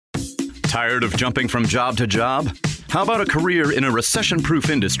Tired of jumping from job to job? How about a career in a recession-proof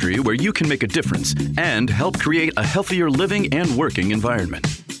industry where you can make a difference and help create a healthier living and working environment?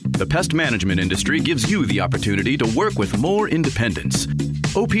 The pest management industry gives you the opportunity to work with more independence.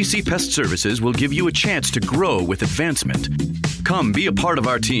 OPC Pest Services will give you a chance to grow with advancement. Come be a part of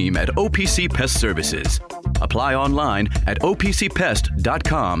our team at OPC Pest Services. Apply online at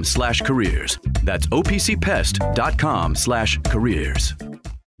opcpest.com/careers. That's opcpest.com/careers.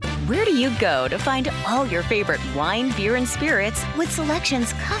 Where do you go to find all your favorite wine, beer, and spirits with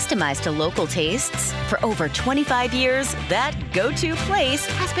selections customized to local tastes? For over 25 years, that go-to place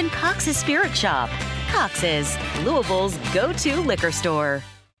has been Cox's Spirit Shop. Cox's, Louisville's go-to liquor store.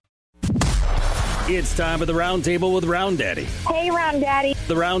 It's time for the Round Table with Round Daddy. Hey, Round Daddy.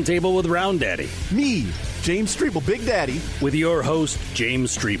 The Round Table with Round Daddy. Me, James Strebel, Big Daddy. With your host,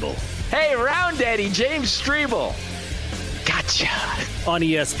 James Strebel. Hey, Round Daddy, James Strebel. Gotcha. On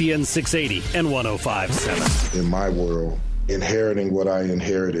ESPN 680 and 105.7. In my world, inheriting what I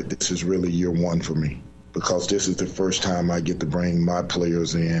inherited, this is really year one for me, because this is the first time I get to bring my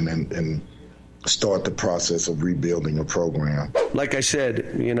players in and start the process of rebuilding a program. Like I said,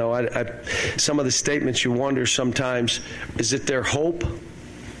 you know, some of the statements you wonder sometimes, is it their hope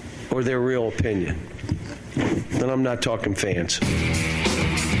or their real opinion? And I'm not talking fans.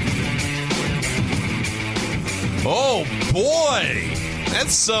 Oh, boy.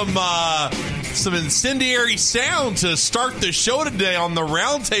 That's some incendiary sound to start the show today on the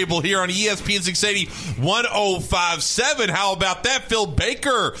Roundtable here on ESPN 680 105.7. How about that? Phil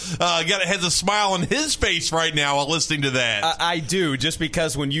Baker has a smile on his face right now while listening to that. I do, just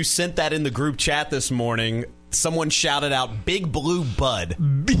because when you sent that in the group chat this morning, someone shouted out Big Blue Bud.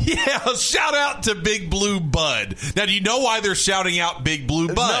 Yeah, shout out to Big Blue Bud. Now, do you know why they're shouting out Big Blue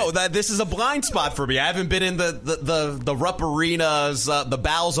Bud? No, this is a blind spot for me. I haven't been in the Rupp Arenas, the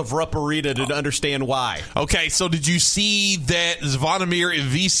bowels of Rupp Arena to understand why. Okay, so did you see that Zvonimir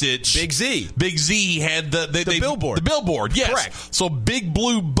Ivicic, Big Z had the billboard? The billboard, yes. Correct. So Big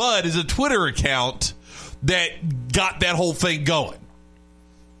Blue Bud is a Twitter account that got that whole thing going.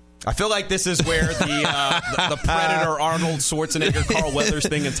 I feel like this is where the Predator, Arnold Schwarzenegger, Carl Weathers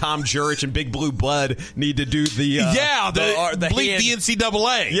thing, and Tom Jurich and Big Blue Bud need to do the bleep the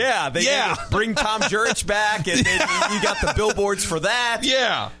NCAA. Yeah, they bring Tom Jurich back, and then you got the billboards for that.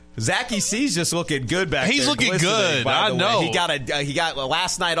 Yeah. Zachy C's just looking good back there. He's looking good. I know. He got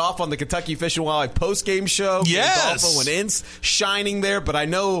last night off on the Kentucky Fish and Wildlife post-game show. Yes. Golfo and Ince shining there, but I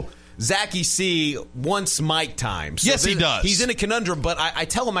know Zachy C wants mic time. So yes, he does. He's in a conundrum, but I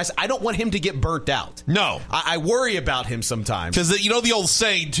tell him, I don't want him to get burnt out. No. I worry about him sometimes. Because, you know the old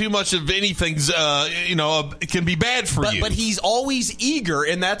saying, too much of anything's, it can be bad for you. But he's always eager,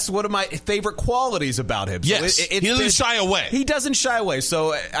 and that's one of my favorite qualities about him. Yes, so he doesn't shy away. He doesn't shy away.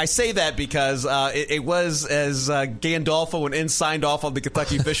 So I say that because it was as Gandolfo and Ince signed off on the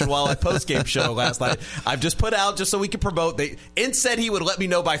Kentucky Fish and Wildlife postgame show last night. I've just put out, just so we can promote, Ince said he would let me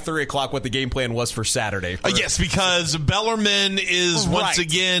know by 3 o'clock what the game plan was for Saturday. Yes, because Bellarmine is once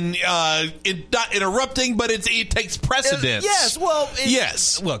again not interrupting, but it takes precedence. Yes, well,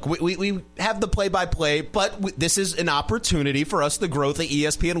 yes. Look, we have the play-by-play, but this is an opportunity for us to grow the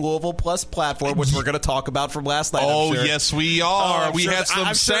ESPN Louisville Plus platform, which we're going to talk about from last night. Oh, sure. Yes, we are. We had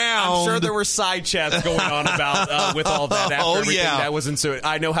some sound. I'm sure there were side chats going on about with all that after everything that was ensuing.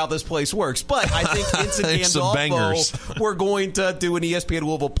 I know how this place works, but I think Ince and Gandolfo we're going to do an ESPN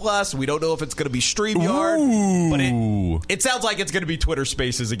Louisville Plus. We don't know if it's going to be StreamYard, but it sounds like it's going to be Twitter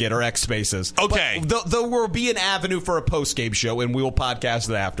Spaces again, or X Spaces. Okay. But there will be an avenue for a post-game show, and we will podcast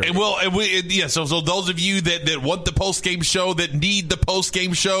it after. So those of you that want the post-game show, that need the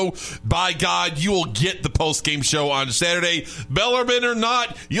post-game show, by God, you will get the post-game show on Saturday. Bellarmine or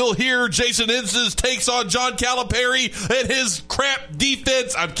not, you'll hear Jason Ince's takes on John Calipari and his crap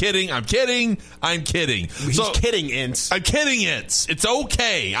defense. I'm kidding. He's kidding, Ince. I'm kidding, Ince. It's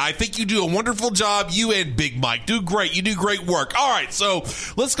okay. I think you do a wonderful job. You and Big Mike do great. You do great work. All right, so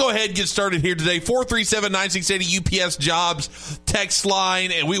let's go ahead and get started here today. 437-9680 UPS Jobs text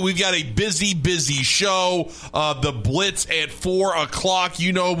line, and we've got a busy show. The Blitz at 4 o'clock.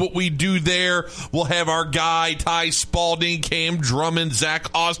 You know what we do there. We'll have our guy Ty Spalding, Cam Drummond, Zach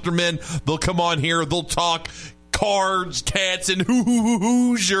Osterman. They'll come on here. They'll talk Cards, Cats, and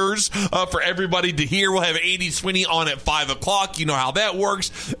Hoosiers for everybody to hear. We'll have Andy Sweeney on at 5 o'clock. You know how that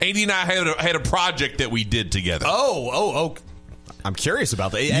works. Andy and I had a project that we did together. Oh. I'm curious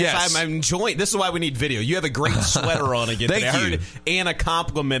about that. Yes. I'm enjoying. This is why we need video. You have a great sweater on again. Thank you. I heard Anna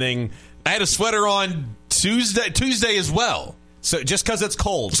complimenting. I had a sweater on Tuesday as well. So just because it's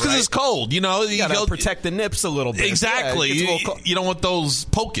cold, just because it's cold, you know, you got to protect the nips a little bit. Exactly. Yeah, you don't want those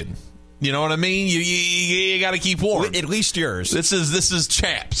poking. You know what I mean? You got to keep warm. At least yours. This is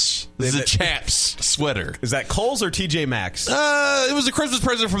Chaps. This is a Chaps sweater. Is that Kohl's or TJ Maxx? It was a Christmas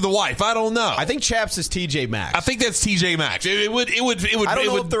present from the wife. I don't know. I think Chaps is TJ Maxx. I think that's TJ Maxx. It would. I don't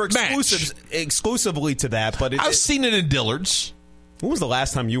know if they're match. exclusively to that, but I've seen it in Dillard's. When was the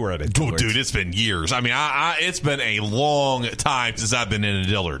last time you were at a Dillard's? Dude, it's been years. I mean, it's been a long time since I've been in a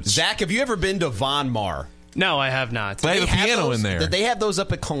Dillard's. Zach, have you ever been to Von Mar? No, I have not. They have a piano in there. Did they have those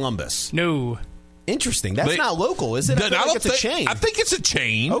up at Columbus? No. Interesting. That's not local, is it? I think it's a chain. I think it's a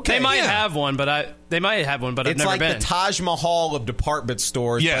chain. Okay. They might have one, but I've never been. It's like the Taj Mahal of department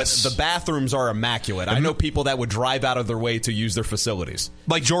stores. Yes. But the bathrooms are immaculate. I know people that would drive out of their way to use their facilities.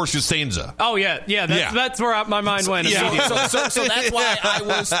 Like George Costanza. Oh, yeah. That's where my mind went. Yeah. So that's why I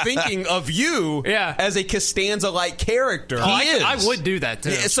was thinking of you as a Costanza-like character. I would do that,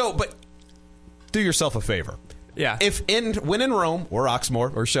 too. But do yourself a favor. Yeah. When in Rome, or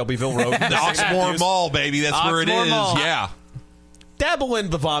Oxmoor, or Shelbyville Road. The Oxmoor Mall, baby. That's where it is. Mall. Yeah. Dabble in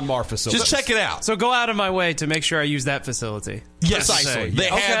the Von Mar facility. Just check it out. So go out of my way to make sure I use that facility. Yes. Precisely. They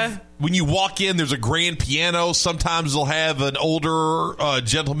have, when you walk in, there's a grand piano. Sometimes they'll have an older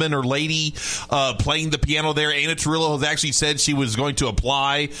gentleman or lady playing the piano there. Anna Tarillo has actually said she was going to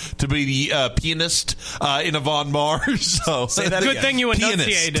apply to be the pianist in a Von Mar. So say that good thing you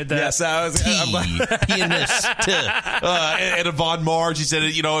enunciated that. Yes, I was pianist at a Von Mar. She said,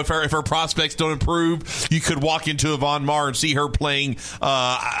 if her prospects don't improve, you could walk into a Von Mar and see her playing.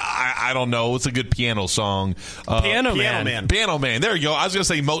 I don't know. It's a good piano song. Piano Man. Piano Man. There you go. I was going to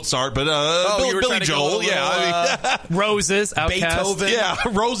say Mozart, but Billy Joel. Roses, Outkast. Beethoven. Yeah,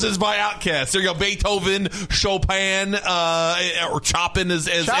 Roses by Outkast. There you go. Beethoven, Chopin, or Chopin, as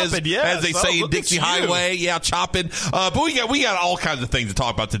they say in Dixie Highway. Yeah, Chopin. But we got all kinds of things to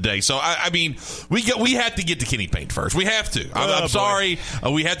talk about today. So I mean, we have to get to Kenny Payne first. We have to. I'm sorry.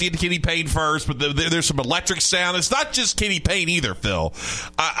 We have to get to Kenny Payne first. But there's some electric sound. It's not just Kenny Payne either, Phil.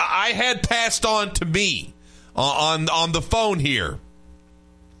 I had passed on to me on the phone here.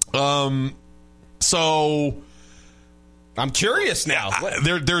 So I'm curious now.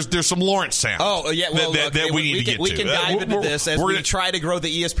 There's some Lawrence sound. Oh yeah, well, that we need to get to. We can dive into this as we try to grow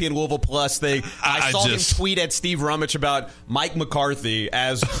the ESPN Louisville Plus thing. I saw him tweet at Steve Rummich about Mike McCarthy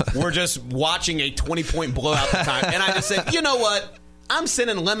as we're just watching a 20-point blowout at the time, and I just said, you know what? I'm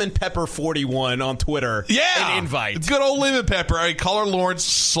sending Lemon Pepper 41 on Twitter. Yeah, an invite. Good old Lemon Pepper. I mean, Collar Lawrence,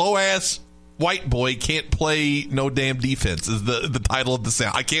 slow ass white boy can't play no damn defense is the title of the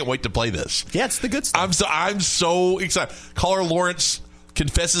sound. I can't wait to play this. Yeah, it's the good stuff. I'm so excited. Collar Lawrence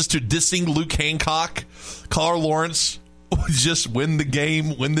confesses to dissing Luke Hancock. Collar Lawrence just win the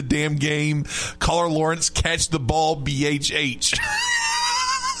damn game. Collar Lawrence catch the ball BHH.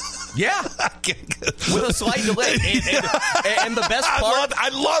 Yeah, with a slight delay, and the best part, I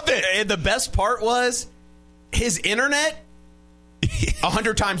love it. And the best part was his internet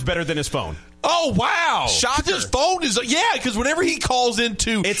 100 times better than his phone. Oh, wow. Shocker. His phone is, because whenever he calls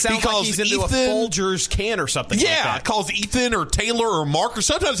into, it sounds like he's into Ethan, a Folgers can or something like that. Calls Ethan or Taylor or Mark, or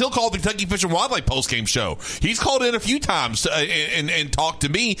sometimes he'll call the Kentucky Fish and Wildlife postgame show. He's called in a few times and talked to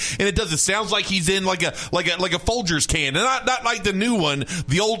me, and it sounds like he's in like a Folgers can, and not like the new one,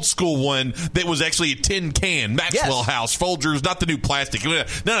 the old school one that was actually a tin can, Maxwell House, Folgers, not the new plastic. None of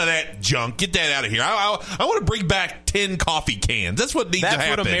that junk. Get that out of here. I want to bring back tin coffee cans. That's what needs to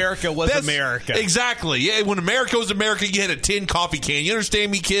happen. That's what America was. America. Exactly. Yeah, when America was America, you had a tin coffee can. You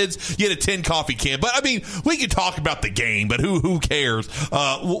understand me, kids? You had a tin coffee can. But, I mean, we could talk about the game, but who cares?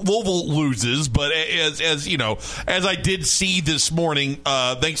 Louisville loses, but as you know, as I did see this morning,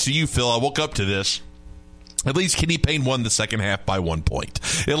 thanks to you, Phil, I woke up to this. At least Kenny Payne won the second half by 1 point.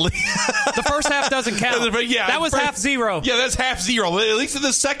 The first half doesn't count. That was 0.5. Yeah, that's 0.5. At least in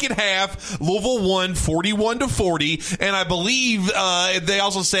the second half, Louisville won 41-40, and I believe they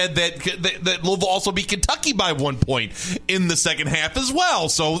also said that Louisville also beat Kentucky by 1 point in the second half as well.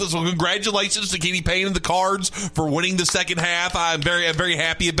 So congratulations to Kenny Payne and the Cards for winning the second half. I'm very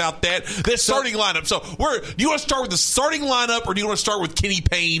happy about that. This starting lineup. So do you want to start with the starting lineup, or do you want to start with Kenny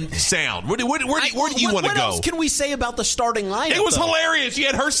Payne sound? Where do you want to go? What else can we say about the starting lineup? It was hilarious. You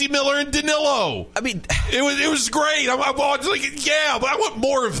had Hersey Miller and Danilo. I mean, it was great. I was like, but I want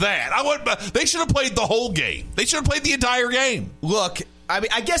more of that. They should have played the whole game. They should have played the entire game. Look, I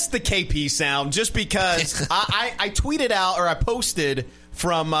mean, I guess the KP sound, just because I tweeted out, or I posted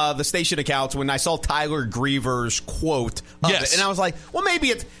from the station accounts when I saw Tyler Griever's quote of it, and I was like, well, maybe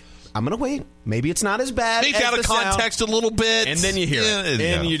it's. I'm going to wait. Maybe it's not as bad. Take out of context a little bit. And then you hear it.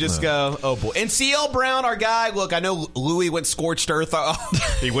 And you just go, oh, boy. And C.L. Brown, our guy, look, I know Louis went scorched earth.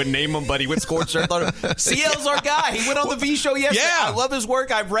 He wouldn't name him, but he went scorched earth. CL's our guy. He went on the V show yesterday. Yeah. I love his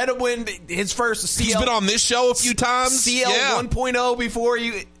work. I've read him when his first CL. He's been on this show a few times. CL 1.0 before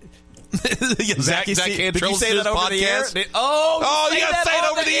you. Zach Cantrell, did you say that over the air? You got to say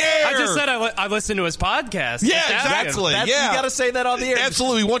it over the air. I just said I listened to his podcast. Yeah, exactly. You got to say that on the air.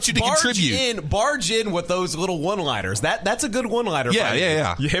 Absolutely. We want you to contribute. Barge in with those little one-liners. That's a good one-liner.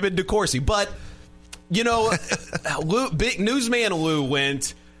 Yeah. Him and DeCourcy. But, big newsman Lou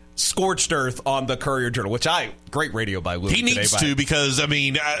went scorched earth on the Courier-Journal, great radio by Lou. He needs to because,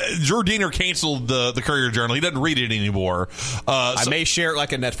 Drew Diener canceled the Courier-Journal. He doesn't read it anymore. I may share it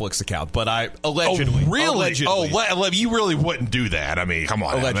like a Netflix account, but I allegedly. Oh, really? Allegedly. You really wouldn't do that. Come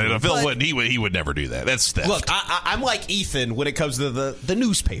on. Phil wouldn't. He would never do that. That's theft. Look, I'm like Ethan when it comes to the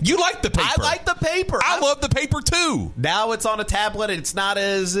newspaper. You like the paper. I like the paper. I love the paper, too. Now it's on a tablet. And it's not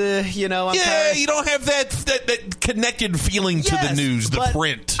as, you don't have that connected feeling to the news, the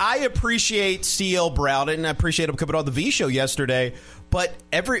print. I appreciate C.L. Brown, and I appreciate him coming on the V show yesterday. But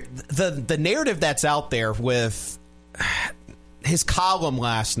the narrative that's out there with his column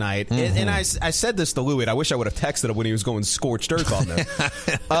last night, and I said this to Louie, and I wish I would have texted him when he was going scorched earth on this.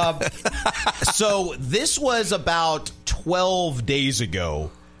 So this was about 12 days ago.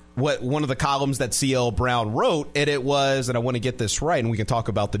 One of the columns that C.L. Brown wrote, and it was, and I want to get this right, and we can talk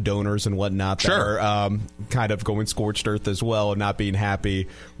about the donors and whatnot that are kind of going scorched earth as well and not being happy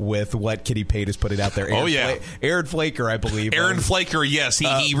with what Kenny Payne is putting out there. Aaron Flaker, I believe. Aaron Flaker, yes. He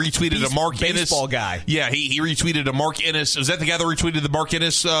retweeted a Mark Ennis. Baseball guy. Yeah, he retweeted a Mark Ennis. Was that the guy that retweeted the Mark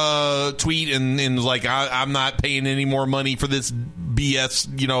Ennis tweet and was like, I'm not paying any more money for this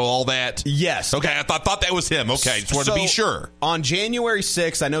BS, all that? Yes. Okay, I thought that was him. Okay, just wanted to be sure. On January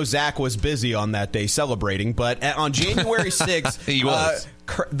 6th, I know Zach was busy on that day celebrating, but on January 6th, he was.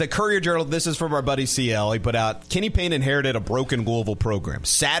 The Courier-Journal, this is from our buddy CL, he put out, Kenny Payne inherited a broken Louisville program.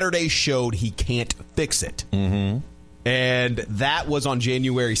 Saturday showed he can't fix it. Mm-hmm. And that was on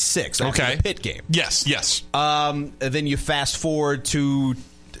January 6th after the Pitt game. Yes. Then you fast forward to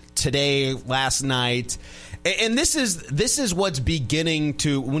today, last night. And this is what's beginning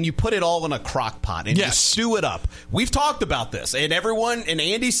to, when you put it all in a crock pot and you stew it up. We've talked about this, and everyone, and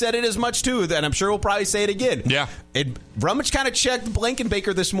Andy said it as much too, and I'm sure we'll probably say it again. Yeah. And Rummage kind of checked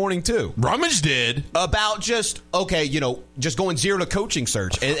Blankenbaker this morning too. Rummage did. About just going zero to coaching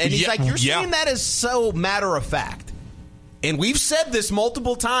search. And he's like, you're saying that as so matter of fact. And we've said this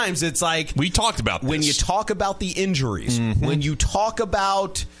multiple times. It's like, we talked about this. When you talk about the injuries, when you talk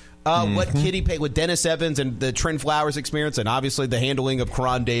about what Kenny Payne with Dennis Evans and the Trent Flowers experience, and obviously the handling of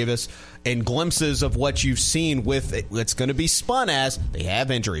Karan Davis, and glimpses of what you've seen with it's going to be spun as they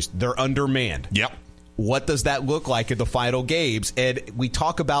have injuries, they're undermanned. Yep. What does that look like in the final games? And we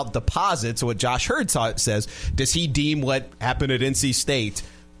talk about deposits. What Josh Hurd says, does he deem what happened at NC State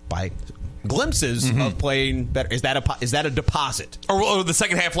by glimpses of playing better? Is that a deposit? Or the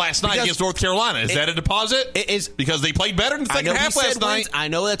second half last night against North Carolina, is that a deposit? It is, because they played better in the second half last night. I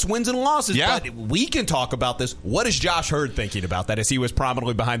know that's wins and losses, but we can talk about this. What is Josh Hurd thinking about that as he was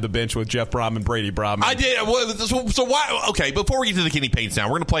prominently behind the bench with Jeff Brom and Brady Brom? I did. So why? Okay, before we get to the Kenny Payne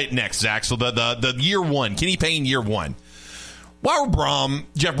sound, we're going to play it next, Zach. So the year one, Kenny Payne year one. Why were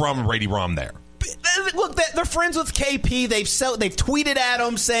Jeff Brom and Brady Brom there? Look, they're friends with KP. They've tweeted at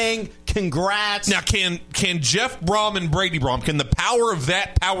him saying congrats. Now, can Jeff Brom and Brady Brom, can the power of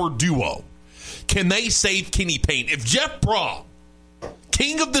that power duo, can they save Kenny Payne? If Jeff Brom,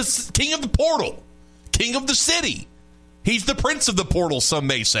 king of the portal, king of the city, he's the prince of the portal, some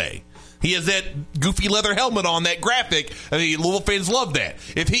may say. He has that goofy leather helmet on, that graphic. Louisville fans love that.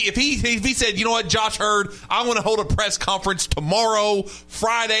 If he said, you know what, Josh Hurd, I want to hold a press conference tomorrow,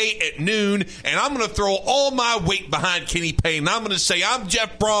 Friday at noon, and I'm going to throw all my weight behind Kenny Payne. And I'm going to say, I'm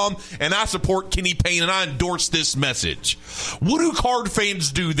Jeff Brom, and I support Kenny Payne, and I endorse this message. What do Card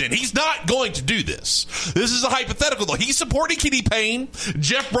fans do then? He's not going to do this. This is a hypothetical, though. He's supporting Kenny Payne.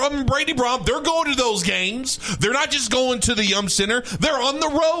 Jeff Brom and Brady Brom, they're going to those games. They're not just going to the Yum Center. They're on the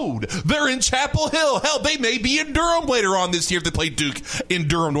road. They're in Chapel Hill. Hell, they may be in Durham later on this year if they play Duke in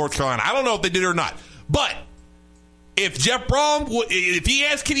Durham, North Carolina. I don't know if they did or not. But if Jeff Brom, if he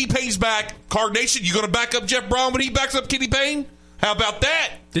has Kenny Payne's back, Card Nation, you going to back up Jeff Brom when he backs up Kenny Payne? How about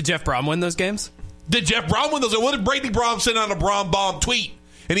that? Did Jeff Brom win those games? Did Jeff Brom win those? What did Brady Brom send out a Brom bomb tweet?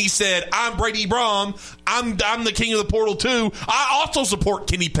 And he said, I'm Brady Brom. I'm the king of the portal, too. I also support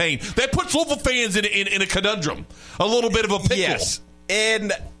Kenny Payne. That puts Louisville fans in a conundrum, a little bit of a pickle. Yes.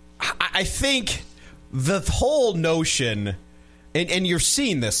 And I think the whole notion And you're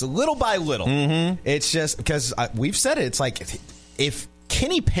seeing this little by little. Mm-hmm. It's just because we've said it. It's like if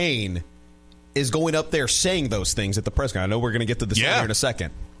Kenny Payne is going up there saying those things at the press conference, I know we're going to get to this here in a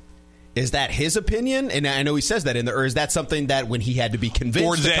second. Is that his opinion? And I know he says that in there. Or is that something that when he had to be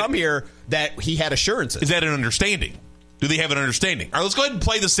convinced to come here that he had assurances? Is that an understanding? Do they have an understanding? All right, let's go ahead and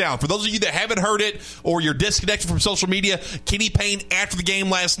play the sound. For those of you that haven't heard it or you're disconnected from social media, Kenny Payne, after the game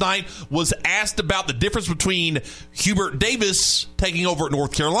last night, was asked about the difference between Hubert Davis taking over at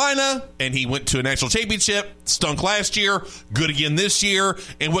North Carolina, and he went to a national championship, stunk last year, good again this year,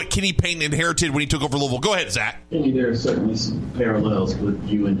 and what Kenny Payne inherited when he took over Louisville. Go ahead, Zach. Kenny, there are certainly some parallels with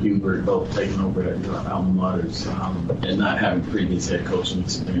you and Hubert both taking over at your alma maters and not having previous head coaching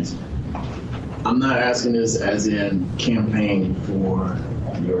experience. I'm not asking this as in campaigning for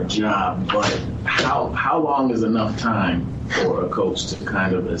your job, but how long is enough time for a coach to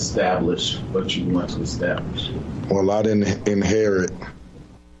kind of establish what you want to establish? Well, I didn't inherit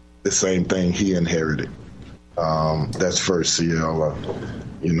the same thing he inherited. That's first, CL.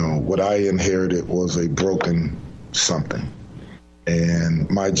 What I inherited was a broken something. And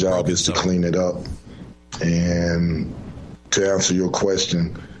my job is to clean it up. And to answer your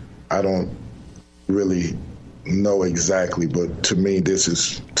question, I don't really know exactly, but to me,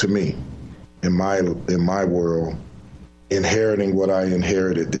 in my world, inheriting what I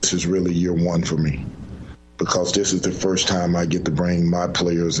inherited, this is really year one for me, because this is the first time I get to bring my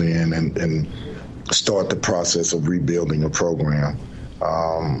players in and start the process of rebuilding a program.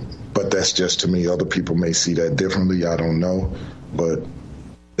 But that's just to me. Other people may see that differently. I don't know, but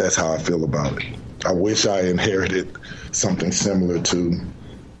that's how I feel about it. I wish I inherited something similar to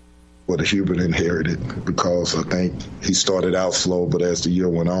what Hubert inherited, because I think he started out slow, but as the year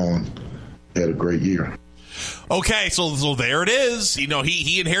went on, he had a great year. Okay, so there it is.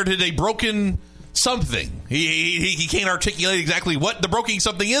 He inherited a broken something. He can't articulate exactly what the broken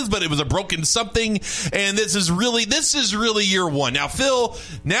something is, but it was a broken something, and this is really year one. Now, Phil,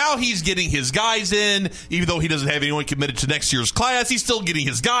 he's getting his guys in, even though he doesn't have anyone committed to next year's class. He's still getting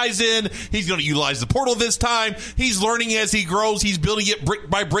his guys in. He's going to utilize the portal this time. He's learning as he grows. He's building it brick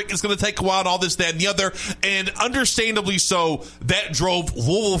by brick. It's going to take a while, and all this, that, and the other, and understandably so, that drove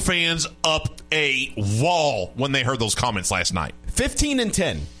Louisville fans up a wall when they heard those comments last night.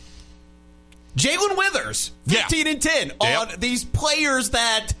 15-10. Jalen Withers, 15-10 on these players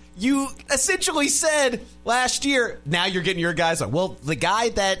that you essentially said last year. Now you're getting your guys like, well, the guy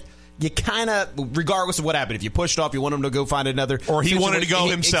that you kind of, regardless of what happened, if you pushed off, you want him to go find another. Or he wanted to go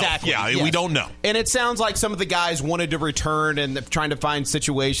himself. Exactly. Yeah, yes. We don't know. And it sounds like some of the guys wanted to return and trying to find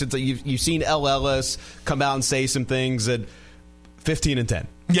situations. You've seen L. Ellis come out and say some things at 15-10.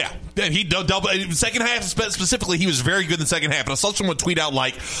 Yeah, he double second half specifically. He was very good in the second half. And I saw someone tweet out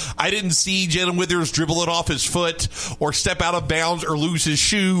I didn't see Jalen Withers dribble it off his foot or step out of bounds or lose his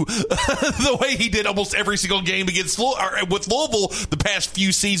shoe the way he did almost every single game with Louisville the past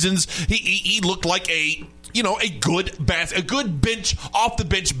few seasons. He looked like a good bench off the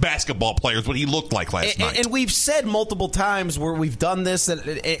bench basketball player is what he looked like last night. And we've said multiple times where we've done this,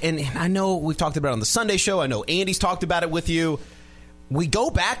 and I know we've talked about it on the Sunday show. I know Andy's talked about it with you. We go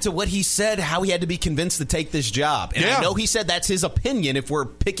back to what he said, how he had to be convinced to take this job. And I know he said that's his opinion if we're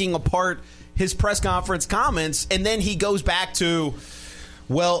picking apart his press conference comments. And then he goes back to,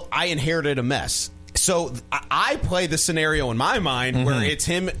 well, I inherited a mess. So I play the scenario in my mind where it's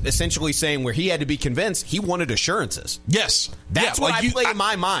him essentially saying where he had to be convinced he wanted assurances. Yes. That's what I play in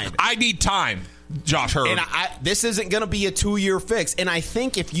my mind. I need time, Josh Hurd. And this isn't going to be a 2-year fix. And I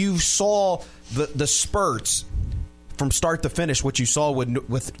think if you saw the spurts from start to finish, what you saw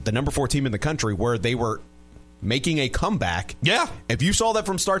with the number 4 team in the country, where they were making a comeback. Yeah. If you saw that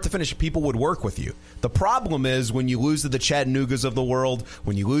from start to finish, people would work with you. The problem is when you lose to the Chattanoogas of the world,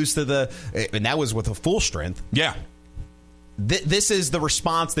 when you lose to and that was with a full strength. Yeah. This is the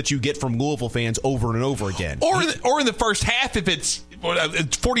response that you get from Louisville fans over and over again. Or in the first half, if it's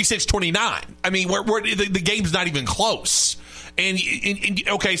 46-29. I mean, where the game's not even close. And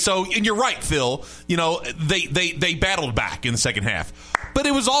you're right, Phil. They battled back in the second half, but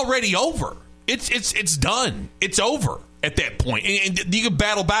it was already over. It's done. It's over at that point. And you can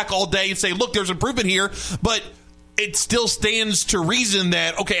battle back all day and say, look, there's improvement here, but it still stands to reason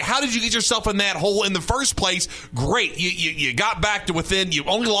that, okay, how did you get yourself in that hole in the first place? Great. You got back to within. You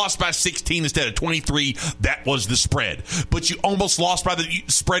only lost by 16 instead of 23. That was the spread. But you almost lost by the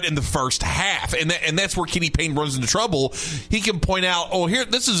spread in the first half. And that's where Kenny Payne runs into trouble. He can point out, oh, here,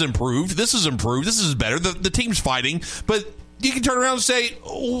 this is improved. This is improved. This is better. The team's fighting. But you can turn around and say,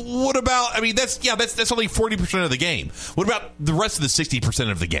 what about, I mean, that's only 40% of the game. What about the rest of the 60%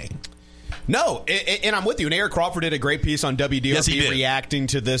 of the game? No, and I'm with you. And Eric Crawford did a great piece on WDRB reacting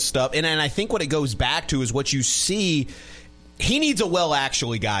to this stuff. And I think what it goes back to is what you see. He needs a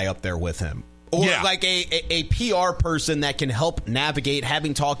well-actually guy up there with him. Or like a PR person that can help navigate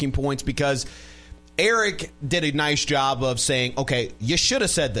having talking points, because Eric did a nice job of saying, okay, you should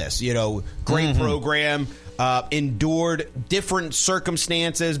have said this. Great program, endured different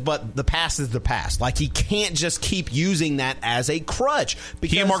circumstances, but the past is the past. Like, he can't just keep using that as a crutch.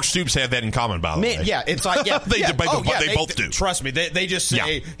 He and Mark Stoops have that in common, by the way. Yeah, it's like, they both do. Trust me, they just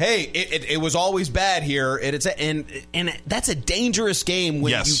say, hey, it was always bad here, and that's a dangerous game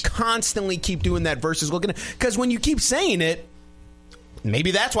when you constantly keep doing that versus looking at, because when you keep saying it,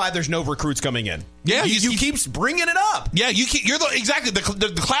 maybe that's why there's no recruits coming in. Yeah, you keep bringing it up. Yeah, you're exactly the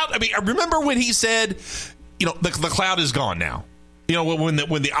cloud. I mean, I remember when he said, the cloud is gone now. When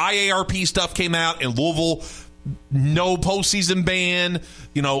the IARP stuff came out in Louisville, no postseason ban,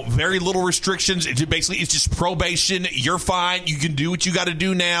 very little restrictions. It's just probation. You're fine. You can do what you got to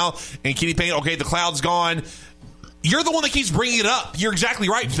do now. And Kenny Payne, okay, the cloud's gone. You're the one that keeps bringing it up. You're exactly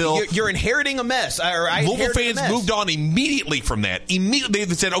right, Phil. You're inheriting a mess. Louisville fans moved on immediately from that. Immediately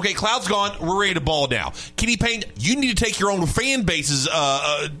they said, okay, cloud's gone. We're ready to ball now. Kenny Payne, you need to take your own fan base's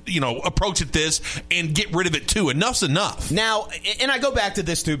approach at this and get rid of it too. Enough's enough. Now, and I go back to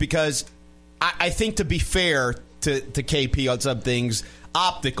this too, because I think, to be fair to KP on some things,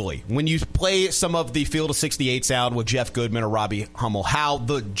 optically, when you play some of the Field of 68 sound with Jeff Goodman or Robbie Hummel, how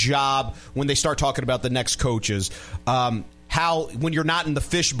the job, when they start talking about the next coaches, how when you're not in the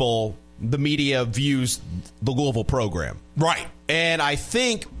fishbowl, the media views the Louisville program. Right. And I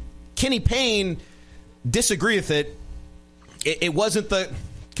think Kenny Payne disagree with it. It wasn't the...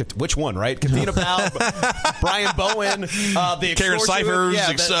 Which one, right? Katina Powell, Brian Bowen, the Karen Cyphers,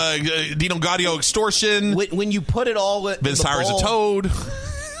 Dino Gaudio extortion. When you put it all in Vince Tyra's a toad.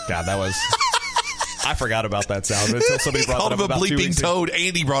 God, that was... I forgot about that sound until somebody brought it up about 2 weeks ago. Called him a bleeping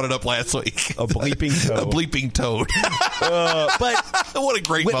toad. Andy brought it up last week. A bleeping toad. A bleeping toad. But what a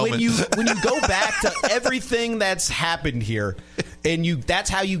great moment. When you go back to everything that's happened here, and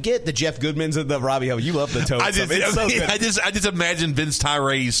that's how you get the Jeff Goodmans and the Robbie Hummel. You love the toad. I just imagine Vince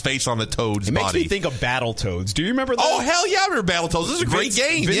Tyra's face on the toad's body. It makes me think of Battletoads. Do you remember that? Oh, hell yeah, I remember Battletoads. This is a great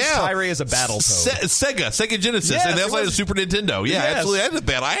game. Vince Tyra is a Battletoad. Sega Genesis. And that's like the Super Nintendo. Yeah,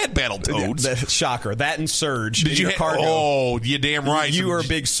 absolutely. I had Battletoads. Shocker. That and Surge. Did you? Oh, you're damn right. You were a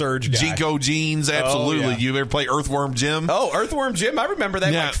big Surge guy. Jinko Jeans, absolutely. Oh, yeah. You ever play Earthworm Jim? Oh, Earthworm Jim. I remember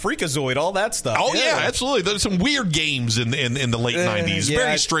that. Like Freakazoid, all that stuff. Oh, yeah, absolutely. There's some weird games in the late 90s.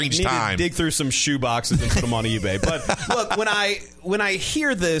 Very strange time. Dig through some shoe boxes and put them on eBay. But look, when I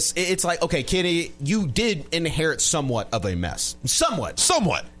hear this, it's like, okay, Kenny, you did inherit somewhat of a mess. Somewhat.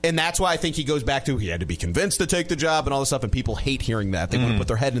 And that's why I think he goes back to he had to be convinced to take the job and all this stuff, and people hate hearing that. They want to put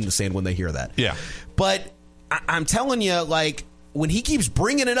their head in the sand when they hear that. Yeah. But I'm telling you, like, when he keeps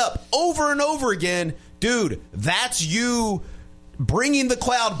bringing it up over and over again, dude, that's you bringing the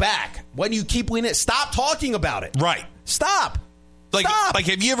cloud back. When you keep winning it, stop talking about it. Right. Stop. Like,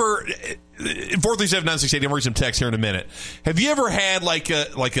 have you ever 437-9680? I'm reading some text here in a minute. Have you ever had like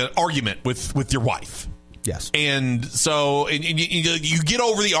an argument with your wife? Yes. And so you get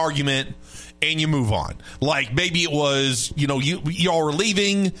over the argument and you move on. Like, maybe it was, you all were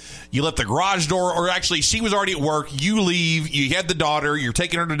leaving, you left the garage door, or actually she was already at work, you leave, you had the daughter, you're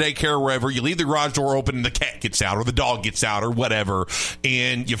taking her to daycare or wherever, you leave the garage door open and the cat gets out or the dog gets out or whatever,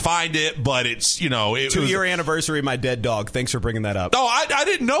 and you find it, but it's, 2-year anniversary of my dead dog. Thanks for bringing that up. No, I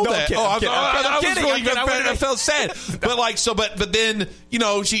didn't know that. I felt sad. But then,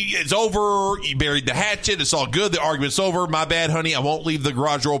 it's over, you buried the hatchet, it's all good, the argument's over, my bad, honey, I won't leave the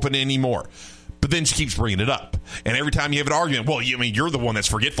garage door open anymore. But then she keeps bringing it up. And every time you have an argument, well, you're the one that's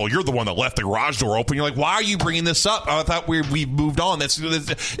forgetful. You're the one that left the garage door open. You're like, why are you bringing this up? I thought we moved on. It's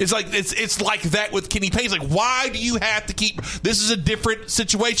like that with Kenny Payne. It's like, why do you have to keep? This is a different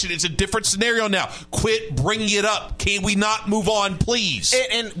situation. It's a different scenario now. Quit bringing it up. Can we not move on, please?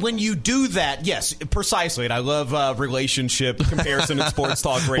 And when you do that, yes, precisely. And I love relationship comparison in sports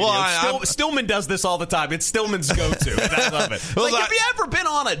talk radio. Well, Stillman does this all the time. It's Stillman's go-to. And I love it. Like, have you ever been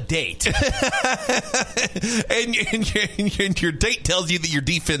on a date? and your date tells you that your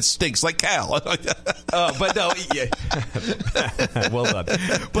defense stinks, like Cal. But no, yeah. Well done.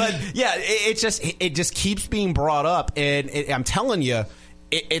 But yeah, it just keeps being brought up, and I'm telling you,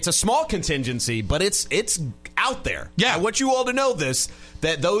 it's a small contingency, but it's out there. Yeah. I want you all to know this,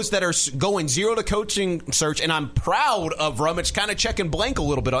 that those that are going zero to coaching search, and I'm proud of Rummage kind of checking Blank a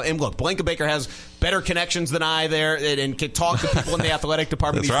little bit. And look, Blankenbaker has better connections than I there and can talk to people in the athletic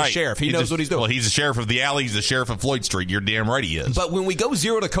department. He's the sheriff. He knows what he's doing. Well, he's the sheriff of the alley. He's the sheriff of Floyd Street. You're damn right he is. But when we go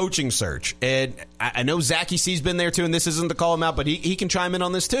zero to coaching search, and I know Zachy C's been there too, and this isn't to call him out, but he can chime in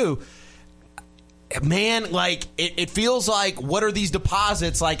on this too. Man, like, it feels like, what are these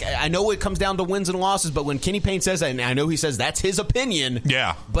deposits? Like, I know it comes down to wins and losses, but when Kenny Payne says that, and I know he says that's his opinion,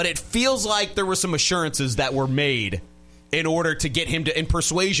 but it feels like there were some assurances that were made in order to get him to, in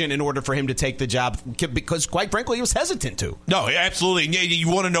persuasion, in order for him to take the job, because quite frankly, he was hesitant to. No, absolutely. And you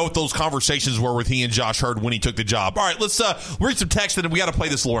want to know what those conversations were with he and Josh Hurd when he took the job. All right, let's read some text, and we got to play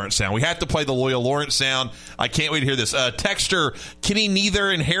this Lawrence sound. We have to play the loyal Lawrence sound. I can't wait to hear this. Texter, Kenny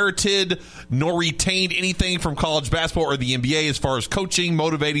neither inherited nor retained anything from college basketball or the NBA as far as coaching,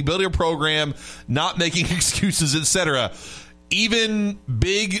 motivating, building a program, not making excuses, etc. Even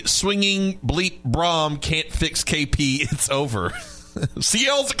big swinging bleep Brom can't fix KP. It's over.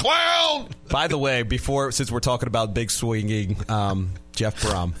 CL's a clown. By the way, since we're talking about big swinging, Jeff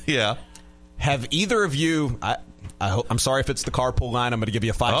Brom. Yeah. Have either of you? I'm sorry if it's the carpool line. I'm going to give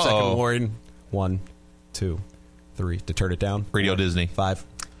you a 5-second warning. 1, 2, 3 to turn it down. Radio Disney. 5.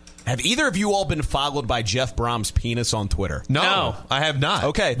 Have either of you all been followed by Jeff Brom's penis on Twitter? No, I have not.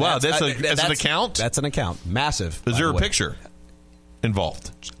 Okay. Wow, that's an account? That's an account. Massive. Is there a picture involved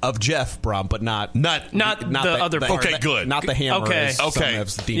of Jeff Brom, but not the other part. Okay, good. Not the hammer. Okay.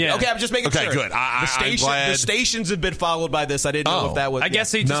 Yeah. Okay, I'm just making sure. Okay, good. I'm glad. The stations have been followed by this. I didn't know if that was. I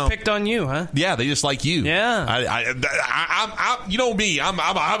guess they just picked on you, huh? Yeah, they just like you. Yeah. I you know me.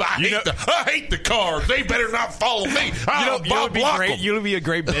 I hate the Carbs. They better not follow me. You would be a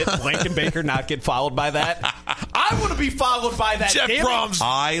great bit. Blankenbaker not get followed by that. I want to be followed by that. Jeff Brom's.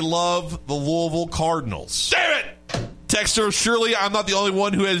 I love the Louisville Cardinals. Damn it! Texter, surely I'm not the only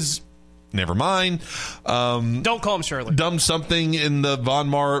one who has, never mind. Don't call him Shirley. Done something in the Von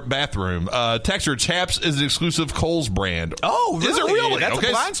Mar bathroom. Texter, Chaps is an exclusive Kohl's brand. Oh, really? Is it really? That's a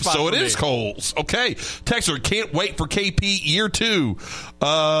blind spot so for it is Kohl's. Okay. Texter, can't wait for KP year 2.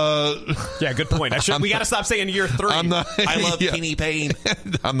 Yeah, good point. We got to stop saying year 3. I love Kenny Payne.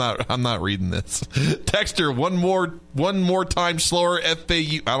 I'm not reading this. Texter, one more time slower.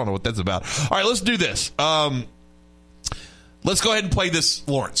 FAU. I don't know what that's about. All right, let's do this. Let's go ahead and play this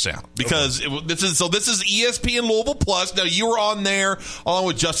Lawrence sound because this is ESPN Louisville Plus. Now you were on there along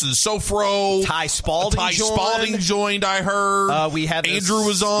with Justin Sofro, Ty Spalding joined. I heard we had Andrew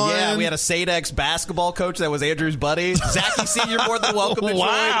was on. Yeah, we had a Sadex basketball coach that was Andrew's buddy. Zachy C, you're more than welcome to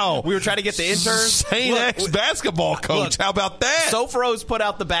join. We were trying to get the interns. Sadex basksketball coach. How about that? Sofro's put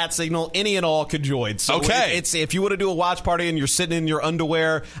out the bat signal. Any and all could join. So okay, it's if you want to do a watch party and you're sitting in your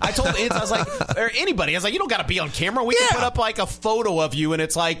underwear. I told I was like, or anybody. I was like, you don't got to be on camera. We can put up like a photo of you, and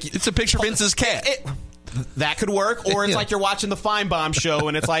it's like it's a picture of Vince's cat. That could work, or it's like you're watching the Feinbaum show,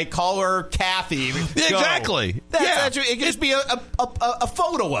 and it's like call her Kathy. Exactly. It could just be a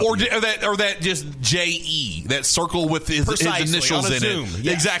photo of or that just J.E. that circle with his initials in Zoom. it.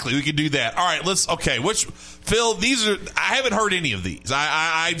 Yes. Exactly. We could do that. All right. Phil? These are. I haven't heard any of these.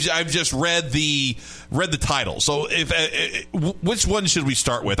 I've just read the title. So which one should we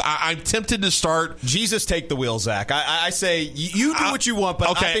start with? I'm tempted to start. Jesus, take the wheel, Zach. I say you do what you want,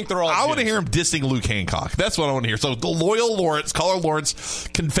 but I think they're all. I want to hear him dissing Luke Hancock. That's what I want to hear. So the loyal Lawrence, caller Lawrence,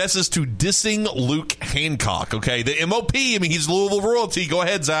 confesses to dissing Luke Hancock. Okay, the MOP. I mean, he's Louisville royalty. Go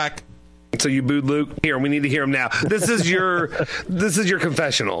ahead, Zach. So you booed Luke. Here, we need to hear him now. This is your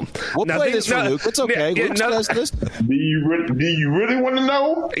confessional. We'll play this for Luke. It's okay. Do you really want to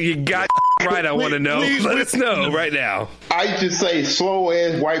know? You got right. I want to know. Let us know right now. I just say slow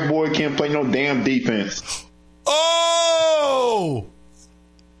ass white boy can't play no damn defense. Oh,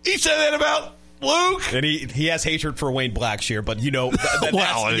 he said that about Luke, and he has hatred for Wayne Blackshear, but you know,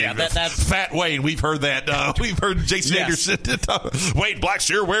 that's Fat Wayne. We've heard that. We've heard Jason Anderson. Wayne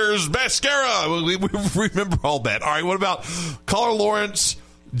Blackshear wears mascara. We remember all that. All right, what about caller Lawrence?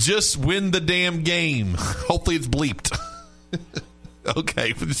 Just win the damn game. Hopefully, it's bleeped.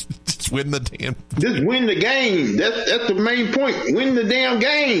 Okay, just win the damn. Just win the game. That's the main point. Win the damn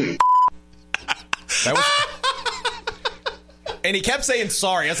game. That was. And he kept saying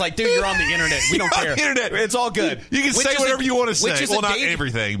sorry. I was like, dude, you're on the internet. We don't care. It's all good. You can say whatever you want to say. Well, not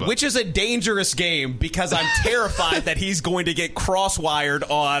everything. But. Which is a dangerous game because I'm terrified that he's going to get cross-wired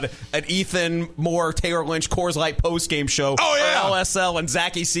on an Ethan Moore, Taylor Lynch, Coors Light post-game show. Oh, yeah. Or LSL, and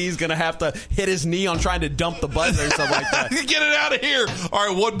Zachy C is going to have to hit his knee on trying to dump the button or something like that. Get it out of here. All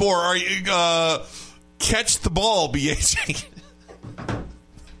right, one more. All right, catch the ball, BH.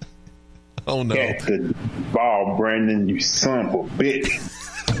 Oh, no. Catch the ball, Brandon, you son of a bitch.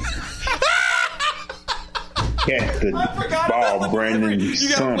 Catch the ball, Brandon, you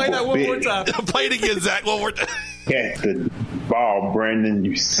son of a bitch. You got to play that one more time. Play it again, Zach, one more time. Catch the ball, Brandon,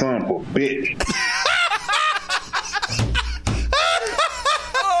 you son of a bitch.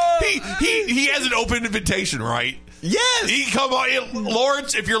 He has an open invitation, right? Yes. He come on,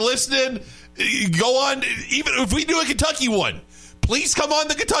 Lawrence. If you're listening, go on. Even if we do a Kentucky one, please come on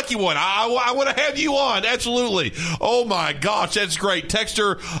the Kentucky one. I want to have you on. Absolutely. Oh my gosh, that's great.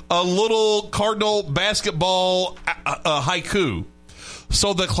 Texter, a little Cardinal basketball haiku.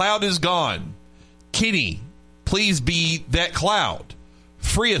 So the cloud is gone. Kenny, please be that cloud.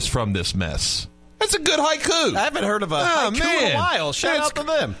 Free us from this mess. That's a good haiku. I haven't heard of a haiku in a while. Shout out to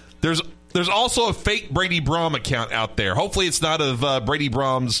them. There's also a fake Brady Brom account out there. Hopefully it's not of Brady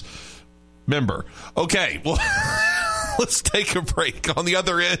Brom's member. Okay, well, let's take a break. On the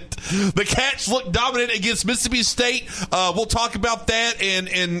other end, the Cats look dominant against Mississippi State. We'll talk about that.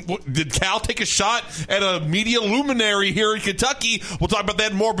 And did Cal take a shot at a media luminary here in Kentucky? We'll talk about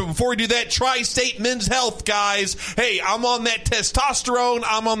that more. But before we do that, Tri-State Men's Health, guys. Hey, I'm on that testosterone.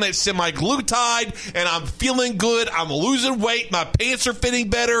 I'm on that semaglutide, and I'm feeling good. I'm losing weight. My pants are fitting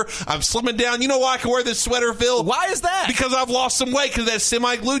better. I'm slimming down. You know why I can wear this sweater, Phil? Why is that? Because I've lost some weight because of that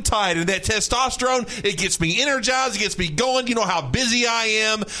semaglutide and that testosterone. It gets me energized. It gets me going. You know how busy I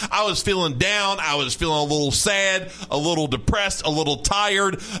am. I was feeling down. I was feeling a little sad, a little depressed, a little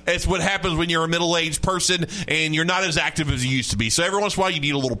tired. It's what happens when you're a middle-aged person and you're not as active as you used to be. So every once in a while, you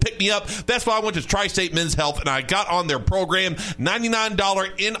need a little pick-me-up. That's why I went to Tri-State Men's Health, and I got on their program,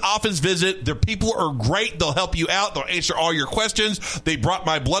 $99 in-office visit. Their people are great. They'll help you out. They'll answer all your questions. They brought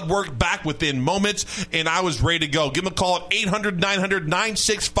my blood work back within moments, and I was ready to go. Give them a call at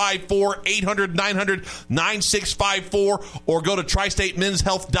 800-900-9654, 800-900-9654, or go to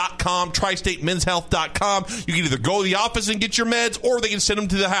tristatemenshealth.com, tristatemenshealth.com. You can either go to the office and get your meds, or they can send them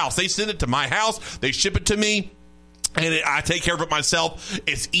to the house. They send it to my house. They ship it to me. And I take care of it myself.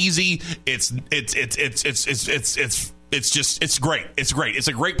 It's easy. It's great. It's great. It's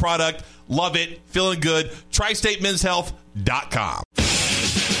a great product. Love it. Feeling good. TriStateMen'sHealth.com.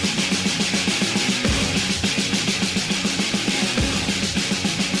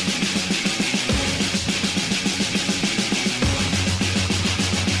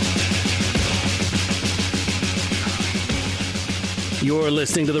 You're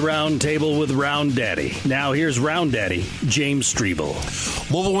listening to the Round Table with Round Daddy. Now here's Round Daddy, James Strebel.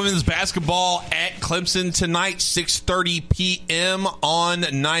 Louisville women's basketball at Clemson tonight, 6:30 p.m. on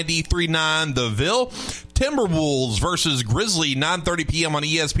 93.9 The Ville. Timberwolves versus Grizzly, 9:30 p.m. on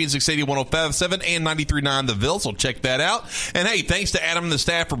ESPN 680, 105.7 and 93.9 The Ville, so check that out. And hey, thanks to Adam and the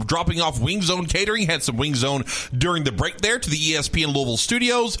staff for dropping off Wing Zone Catering. Had some Wing Zone during the break there to the ESPN Louisville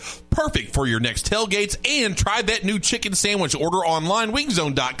studios. Perfect for your next tailgates. And try that new chicken sandwich. Order online,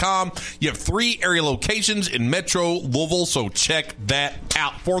 wingzone.com. You have 3 area locations in Metro Louisville, so check that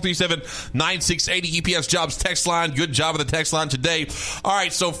out. 437-9680 EPS Jobs text line. Good job of the text line today. All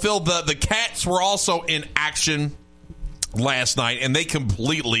right, so Phil, the Cats were also in action last night, and they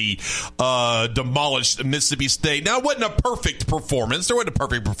completely demolished Mississippi State. Now, it wasn't a perfect performance. There wasn't a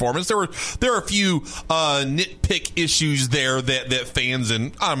perfect performance. There are a few nitpick issues there that fans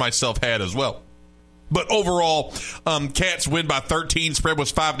and I myself had as well. But overall, Cats win by 13. Spread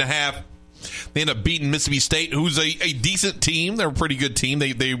was 5.5. They end up beating Mississippi State, who's a decent team. They're a pretty good team.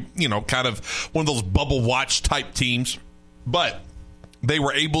 They kind of one of those bubble watch type teams. But they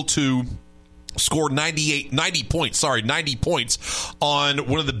were able to score 90 points on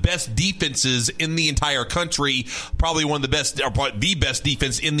one of the best defenses in the entire country, probably one of the best, or probably the best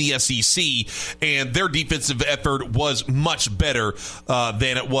defense in the SEC, and their defensive effort was much better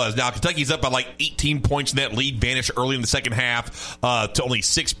than it was. Now, Kentucky's up by like 18 points, and that lead vanished early in the second half to only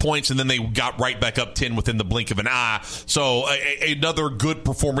 6 points, and then they got right back up 10 within the blink of an eye. So another good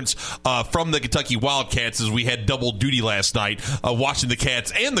performance from the Kentucky Wildcats, as we had double duty last night, watching the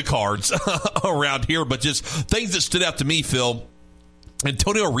Cats and the Cards around here. But just things that stood out to me, Phil,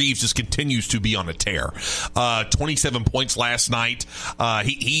 Antonio Reeves just continues to be on a tear. 27 points last night.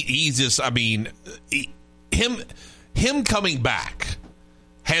 He's just, I mean, him coming back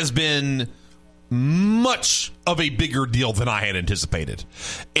has been much of a bigger deal than I had anticipated.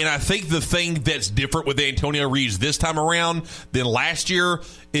 And I think the thing that's different with Antonio Reeves this time around than last year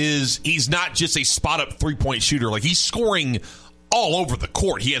is he's not just a spot-up three-point shooter. Like, he's scoring all over the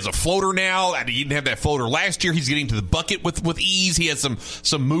court. He has a floater now. He didn't have that floater last year. He's getting to the bucket with ease. He has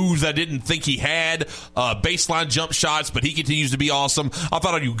some moves I didn't think he had. Baseline jump shots, but he continues to be awesome. I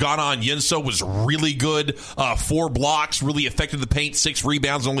thought Ugonna Onyenso was really good. 4 blocks, really affected the paint, 6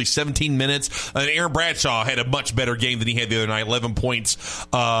 rebounds, only 17 minutes. And Aaron Bradshaw had a much better game than he had the other night. 11 points,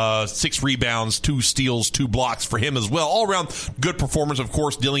 6 rebounds, 2 steals, 2 blocks for him as well. All around good performance. Of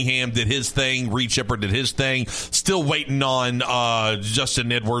course, Dillingham did his thing. Reed Sheppard did his thing. Still waiting on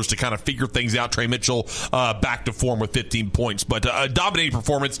Justin Edwards to kind of figure things out. Trey Mitchell back to form with 15 points. But a dominating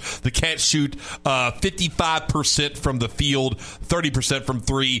performance. The Cats shoot 55% from the field, 30% from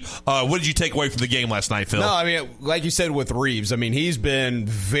 3. What did you take away from the game last night, Phil? No, I mean, like you said with Reeves, I mean, he's been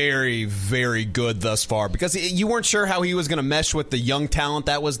very, very good thus far because you weren't sure how he was going to mesh with the young talent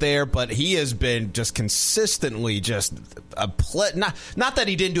that was there, but he has been just consistently just not that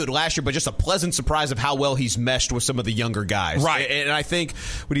he didn't do it last year, but just a pleasant surprise of how well he's meshed with some of the younger guys. Right. And I think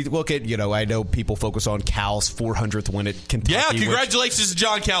when you look at, I know people focus on Cal's 400th win at Kentucky. Yeah, congratulations to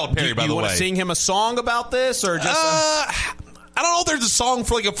John Calipari, by the way. You want to sing him a song about this or just... I don't know if there's a song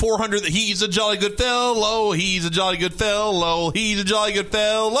for like a 400 that he's a jolly good fellow, he's a jolly good fellow, he's a jolly good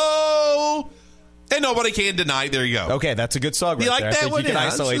fellow. And nobody can deny. There you go. Okay, that's a good song right you like there. That I think one? you can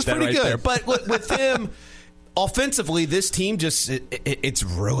isolate that right good. There. But with him... Offensively, this team it's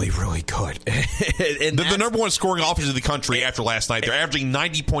really, really good. The number one scoring offense in the country after last night. They're averaging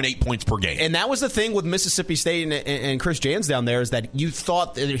 90.8 points per game. And that was the thing with Mississippi State and Chris Jans down there is that you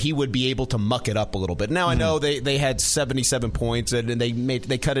thought that he would be able to muck it up a little bit. Now, I know they had 77 points and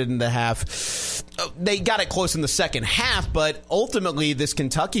they cut it into half. They got it close in the second half, but ultimately this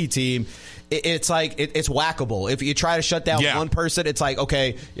Kentucky team... It's like it's whackable. If you try to shut down one person, it's like,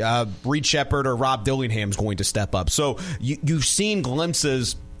 okay, Reed Sheppard or Rob Dillingham's going to step up. So you've seen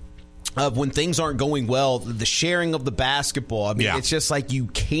glimpses of when things aren't going well, the sharing of the basketball. I mean, it's just like you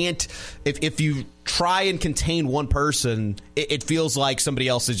can't if you try and contain one person, it feels like somebody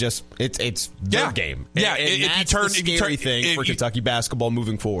else is just it's their game. Yeah, and that's the scary thing for Kentucky basketball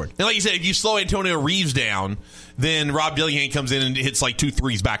moving forward. And like you said, if you slow Antonio Reeves down, then Rob Dillingham comes in and hits like 2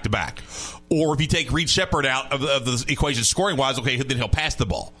 threes back to back. Or if you take Reed Sheppard out of the equation scoring-wise, okay, then he'll pass the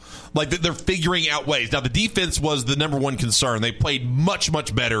ball. Like, they're figuring out ways. Now, the defense was the number one concern. They played much,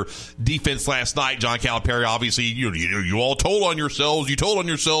 much better defense last night. John Calipari, obviously, you all told on yourselves. You told on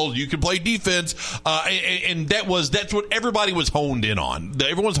yourselves you can play defense. And that's what everybody was honed in on.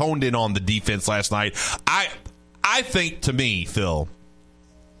 Everyone's honed in on the defense last night. I think, to me, Phil,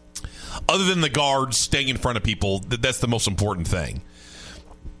 other than the guards staying in front of people, that's the most important thing.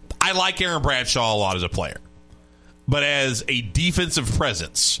 I like Aaron Bradshaw a lot as a player. But as a defensive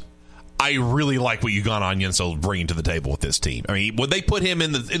presence, I really like what Ugonna Onyenso is bringing to the table with this team. I mean, when they put him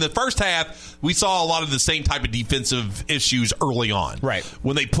in the first half, we saw a lot of the same type of defensive issues early on. Right.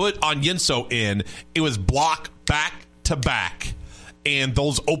 When they put Onyenso in, it was block back to back. And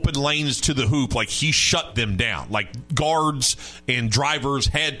those open lanes to the hoop, like he shut them down. Like guards and drivers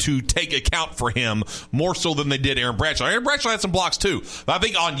had to take account for him more so than they did Aaron Bradshaw. Aaron Bradshaw had some blocks too. But I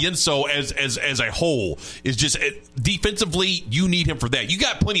think Onyenso as a whole is just defensively, you need him for that. You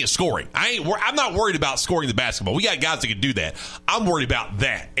got plenty of scoring. I'm not worried about scoring the basketball. We got guys that can do that. I'm worried about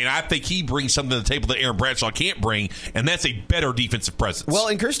that. And I think he brings something to the table that Aaron Bradshaw can't bring, and that's a better defensive presence. Well,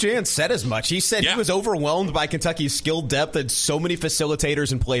 and Chris Jans said as much. He said he was overwhelmed by Kentucky's skill depth and so many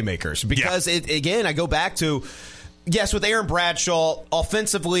facilitators and playmakers. Because, again, I go back to, yes, with Aaron Bradshaw,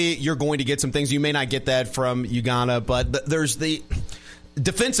 offensively, you're going to get some things. You may not get that from Ugonna, but there's the...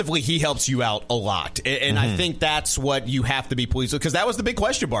 Defensively, he helps you out a lot, and I think that's what you have to be pleased with, because that was the big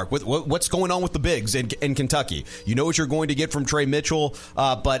question mark. What's going on with the bigs in Kentucky? You know what you're going to get from Trey Mitchell,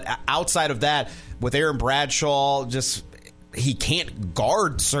 but outside of that, with Aaron Bradshaw, just... he can't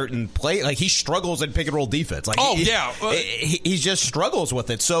guard certain play. Like, he struggles in pick and roll defense. Like, he just struggles with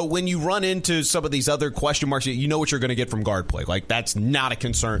it. So when you run into some of these other question marks, you know what you're going to get from guard play. Like, that's not a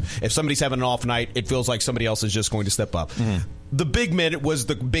concern. If somebody's having an off night, it feels like somebody else is just going to step up. The big minute was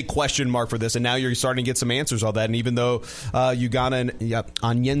the big question mark for this, and now you're starting to get some answers on that. And even though Ugonna and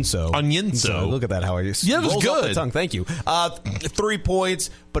Onyenso, look at that, how I just it was rolls good. off the tongue. Thank you. 3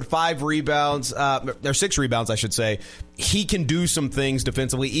 points, but 5 rebounds. Or 6 rebounds, I should say. He can do some things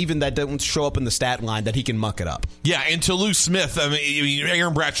defensively, even that don't show up in the stat line, that he can muck it up. Yeah, and Toulouse Smith, I mean,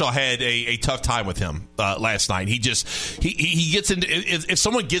 Aaron Bradshaw had a tough time with him last night. He gets into, if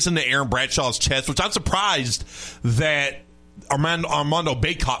someone gets into Aaron Bradshaw's chest, which I'm surprised that Armando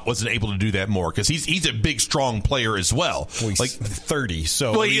Bacot wasn't able to do that more because he's a big, strong player as well. He's like 30,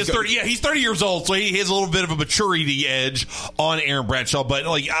 so he is 30. Yeah, he's 30 years old, so he has a little bit of a maturity edge on Aaron Bradshaw. But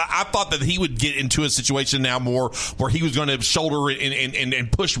I thought that he would get into a situation now more where he was going to shoulder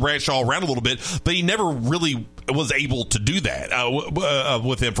and push Bradshaw around a little bit, but he never really was able to do that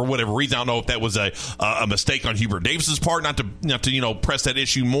with him for whatever reason. I don't know if that was a mistake on Hubert Davis's part, not to press that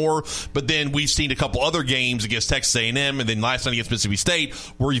issue more. But then we've seen a couple other games against Texas A&M, and then last night against Mississippi State,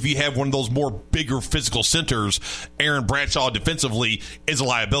 where if you have one of those more bigger physical centers, Aaron Bradshaw defensively is a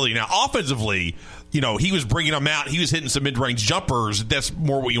liability. Now, offensively, he was bringing them out. He was hitting some mid-range jumpers. That's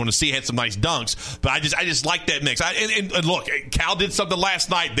more what you want to see. He had some nice dunks. But I just like that mix. And look, Cal did something last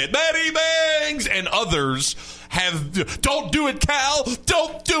night that Matty Bangs and others have. Don't do it, Cal.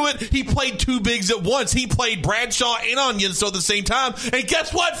 Don't do it. He played two bigs at once. He played Bradshaw and Onions at the same time. And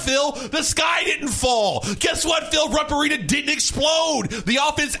guess what, Phil? The sky didn't fall. Guess what, Phil? Rupp Arena didn't explode. The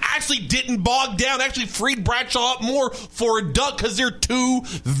offense actually didn't bog down. Actually freed Bradshaw up more for a dunk because they're two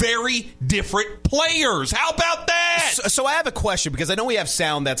very different players. How about that? So I have a question because I know we have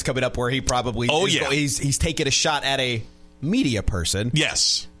sound that's coming up where he probably he's taking a shot at a media person.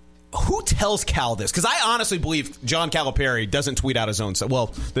 Yes. Who tells Cal this? Because I honestly believe John Calipari doesn't tweet out his own stuff. Well,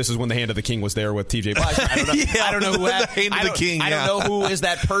 this is when the hand of the king was there with TJ Bison. I don't know, I don't know who the hand of the king. I don't know who is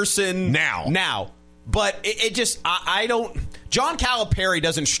that person now. But it just I don't. John Calipari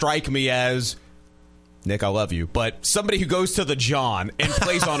doesn't strike me as Nick. I love you, but somebody who goes to the John and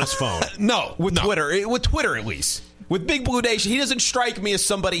plays on his phone. With Twitter at least. With Big Blue Nation, he doesn't strike me as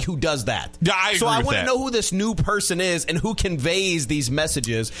somebody who does that. Yeah, I agree so I with want to that. know who this new person is and who conveys these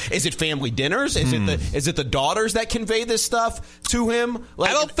messages. Is it family dinners? Is it the daughters that convey this stuff to him?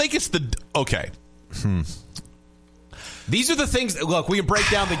 I don't think it's the okay. These are the things. Look, we can break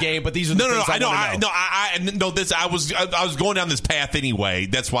down the game, but these are the things I want to know. I was going down this path anyway.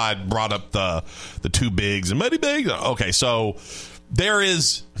 That's why I brought up the two bigs and Matty Bangs. Okay, so there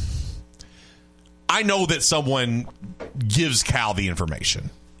is. I know that someone gives Cal the information.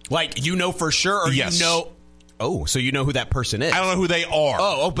 Like, for sure? Or yes. So you know who that person is? I don't know who they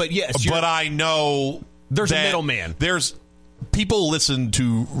are. But yes. But I know there's a middleman. There's people listen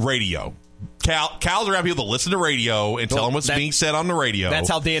to radio. Cal's around people that listen to radio and tell them what's being said on the radio. That's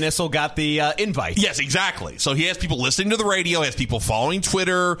how Dan Issel got the invite. Yes, exactly. So he has people listening to the radio, has people following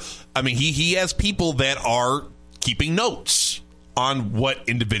Twitter. I mean, he has people that are keeping notes on what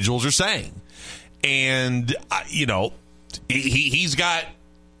individuals are saying. And he's got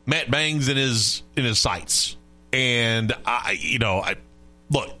Matt Bangs in his sights, and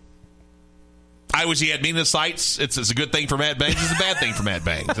look. I wish he had me in his sights. It's a good thing for Matt Bangs. It's a bad thing for Matt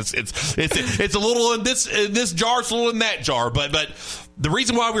Bangs. It's a little in this jar. It's a little in that jar. But the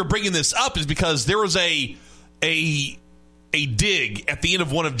reason why we're bringing this up is because there was a dig at the end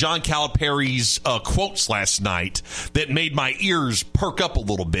of one of John Calipari's quotes last night that made my ears perk up a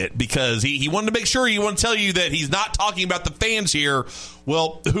little bit because he wanted to make sure he wanted to tell you that he's not talking about the fans here.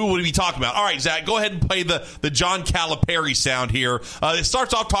 Well, who would he be talking about? All right, Zach, go ahead and play the John Calipari sound here. It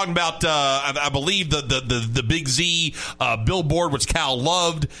starts off talking about, I believe, the Big Z billboard, which Cal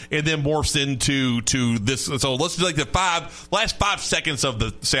loved, and then morphs into this. So let's do the last 5 seconds of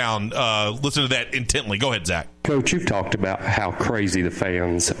the sound. Listen to that intently. Go ahead, Zach. Coach, you've talked about how crazy the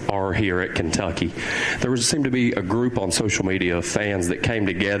fans are here at Kentucky. There seemed to be a group on social media of fans that came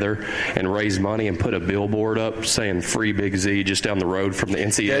together and raised money and put a billboard up saying "Free Big Z" just down the road from the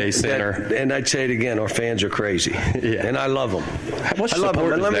NCAA Center. And I'd say it again, our fans are crazy. Yeah. And I love them. I love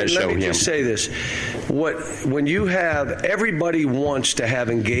them. Let me just say this. When you have, everybody wants to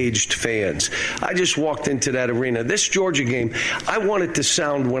have engaged fans. I just walked into that arena. This Georgia game, I want it to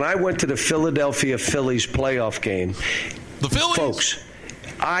sound, when I went to the Philadelphia Phillies playoff game, the Phillies? Folks,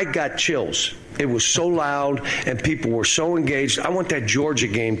 I got chills. It was so loud and people were so engaged. I want that Georgia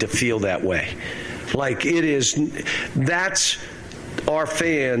game to feel that way. Like it is, that's our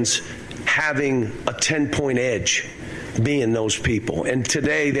fans having a 10-point edge, being those people. And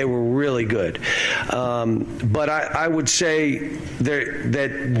today they were really good. But I would say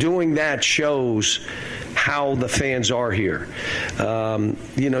that doing that shows how the fans are here.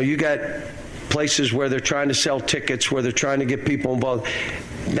 You got places where they're trying to sell tickets, where they're trying to get people involved.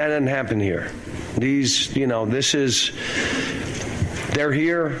 That doesn't happen here. They're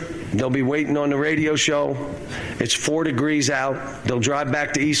here. They'll be waiting on the radio show. It's 4 degrees out. They'll drive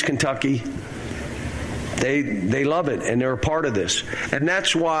back to East Kentucky. They love it, and they're a part of this. And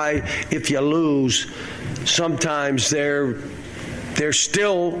that's why if you lose, sometimes they're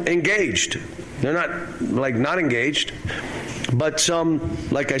still engaged. They're not engaged. But some,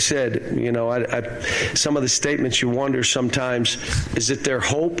 like I said, you know, some of the statements you wonder sometimes, is it their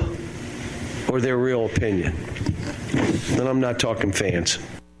hope or their real opinion? And I'm not talking fans.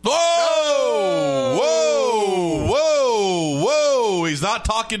 Whoa! Whoa! Whoa! Whoa! He's not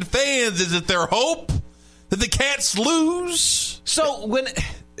talking fans. Is it their hope that the Cats lose? So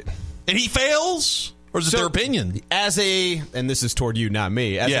and he fails? Or is it their opinion? And this is toward you, not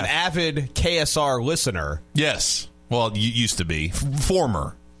me, as an avid KSR listener. Yes. Well, you used to be.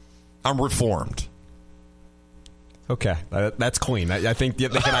 Former. I'm reformed. Okay. That's clean. I think they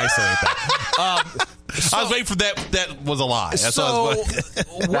can isolate that. I was waiting for that. That was a lie.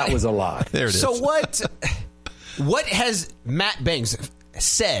 That was a lie. There it is. So what has Matt Banks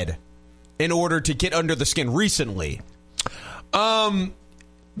said in order to get under the skin recently? I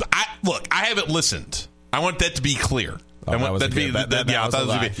haven't listened. I want that to be clear. But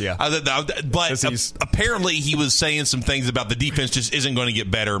apparently he was saying some things about the defense just isn't going to get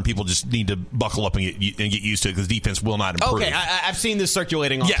better, and people just need to buckle up and get used to it because defense will not improve. Okay, I've seen this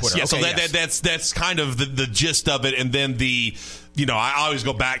circulating on Twitter. Yes, okay, so that's kind of the gist of it, and then I always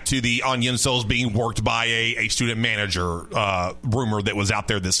go back to the Onyenso's being worked by a student manager rumor that was out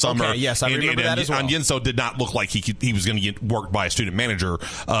there this summer. Okay, yes, I remember that as well. Onyenso did not look like he was going to get worked by a student manager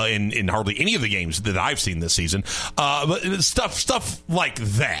in hardly any of the games that I've seen this season. But stuff like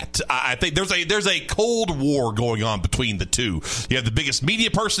that. I think there's a cold war going on between the two. You have the biggest media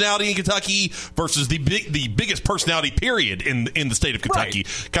personality in Kentucky versus the biggest personality period in the state of Kentucky.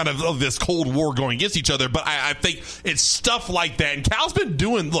 Right. Kind of this cold war going against each other. But I think it's stuff like that. And Cal's been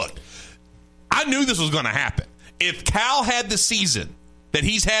look, I knew this was going to happen. If Cal had the season that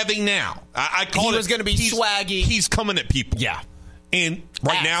he's having now, I called he was going to be swaggy. He's coming at people. Yeah. And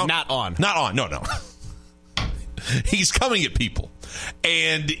now. Not on. No. He's coming at people.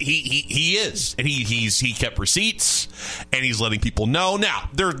 And he is. And he kept receipts, and he's letting people know. Now,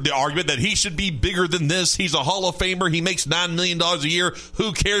 there's the argument that he should be bigger than this. He's a Hall of Famer. He makes $9 million a year.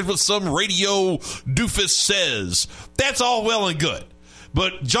 Who cares what some radio doofus says? That's all well and good.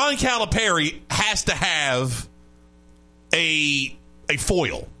 But John Calipari has to have a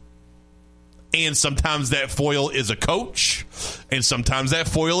foil. And sometimes that foil is a coach, and sometimes that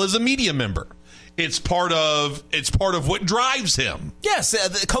foil is a media member. It's part of what drives him. Yes,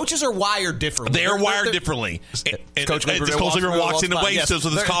 the coaches are wired differently. They're wired differently. Coach Weaver walks into Wayne with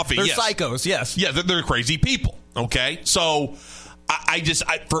his coffee. They're psychos. Yes, yeah, they're crazy people. Okay, so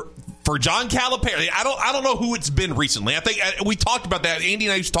for John Calipari, I don't know who it's been recently. I think we talked about that. Andy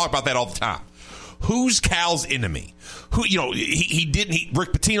and I used to talk about that all the time. Who's Cal's enemy? Who, he didn't.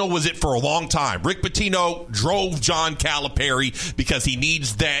 Rick Pitino was it for a long time. Rick Pitino drove John Calipari because he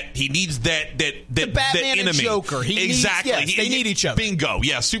needs that. He needs that the Batman that enemy. And Joker. Exactly. They need each other. Bingo.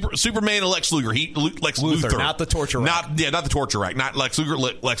 Yeah. Superman and Lex Luthor. Lex Luthor, not the torture rack. Not the torture rack. Not Lex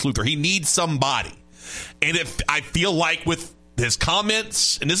Luthor. He needs somebody. And I feel like with his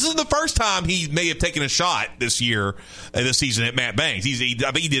comments, and this isn't the first time he may have taken a shot this season at Matt Banks. I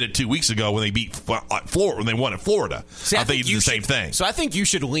think he did it 2 weeks ago when they beat Florida, when they won at Florida. I think he did the same thing. So I think you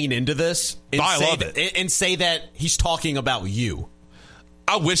should lean into this and say that he's talking about you.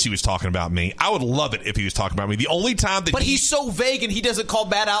 I wish he was talking about me. I would love it if he was talking about me. The only time that he's so vague and he doesn't call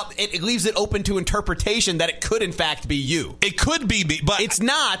Matt out, it leaves it open to interpretation that it could in fact be you. It could be me, but it's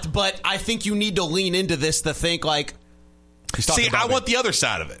not. But I think you need to lean into this to think like. See, I want the other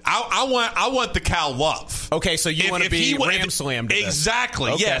side of it. I want the Cal love. Okay, so you want to be ram slammed.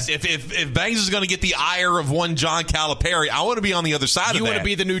 Exactly. Okay. Yes. If Bangs is going to get the ire of one John Calipari, I want to be on the other side of that. You want to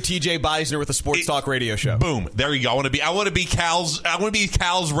be the new TJ Beisner with the Sports Talk radio show. Boom. There you go. I want to be Cal's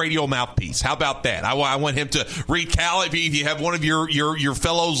radio mouthpiece. How about that? I want him to read Cal. If you have one of your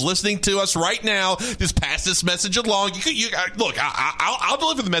fellows listening to us right now, just pass this message along. Look, I'll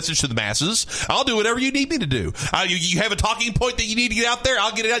deliver the message to the masses. I'll do whatever you need me to do. You have a talking point that you need to get out there,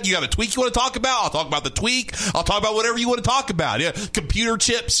 I'll get it out. You got a tweak you want to talk about, I'll talk about the tweak. I'll talk about whatever you want to talk about. Yeah, computer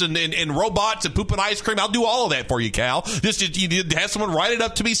chips and robots and pooping ice cream. I'll do all of that for you, Cal. Just you need to have someone write it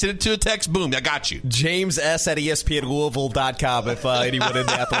up to me, send it to a text. Boom, I got you. James S at ESPNLouisville.com if anyone in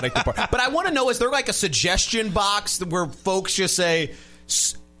the athletic department. But I want to know, is there like a suggestion box where folks just say,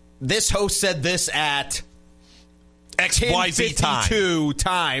 this host said this at XYZ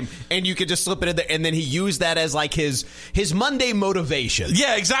time, and you could just slip it in there, and then he used that as like his Monday motivation.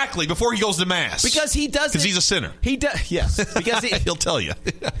 Yeah, exactly. Before he goes to mass, because he does. Because he's a sinner. He does. Yes, because he'll tell you.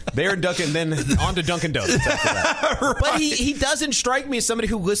 There and Dunkin', then on to Dunkin' Donuts after that. Right. But he doesn't strike me as somebody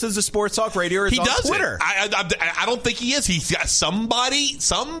who listens to Sports Talk Radio or is on Twitter. I don't think he is. He's got somebody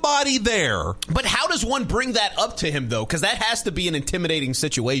there. But how does one bring that up to him though? Because that has to be an intimidating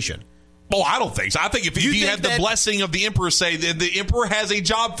situation. Oh, I don't think so. I think if you have the blessing of the emperor, say the emperor has a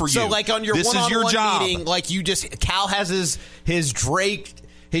job for you. So, like on your one-on-one meeting, like Cal has his Drake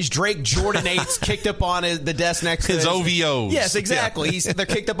Jordan 8s kicked up on the desk next to his OVOs. Yes, exactly. Yeah. They're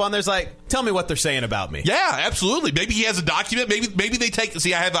kicked up on. There's like, tell me what they're saying about me. Yeah, absolutely. Maybe he has a document. Maybe they take.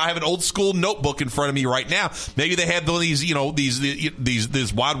 See, I have an old school notebook in front of me right now. Maybe they have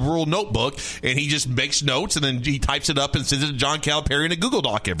this wide world notebook, and he just makes notes and then he types it up and sends it to John Calipari in a Google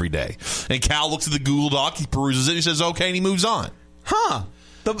Doc every day. And Cal looks at the Google Doc, he peruses it, he says okay, and he moves on. Huh.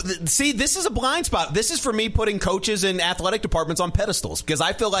 See, this is a blind spot. This is for me putting coaches in athletic departments on pedestals because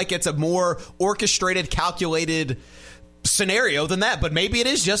I feel like it's a more orchestrated, calculated scenario than that. But maybe it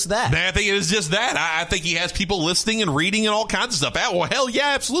is just that. I think it is just that. I think he has people listening and reading and all kinds of stuff. Well, hell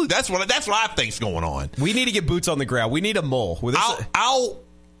yeah, absolutely. That's what I think's going on. We need to get boots on the ground. We need a mole. I'll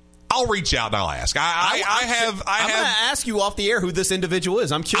reach out and I'll ask. I'm going to ask you off the air who this individual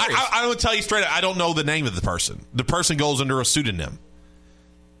is. I'm curious. I'm going to tell you straight up. I don't know the name of the person. The person goes under a pseudonym.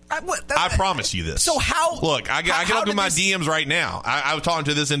 I promise you this. So how? Look, I get up to my DMs right now. I was talking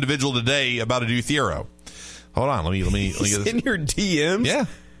to this individual today about a new Theoro. Hold on, let me get this. In your DMs? Yeah.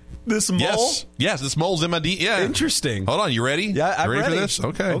 This mole? Yes, this mole's in my DM. Yeah. Interesting. Hold on, you ready? Yeah, I'm ready for this?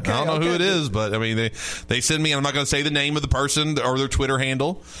 Okay. I don't know who it is, but I mean, they send me, and I'm not going to say the name of the person or their Twitter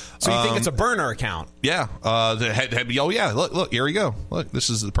handle. So you think it's a burner account? Yeah. Yeah. Look, here we go. Look, this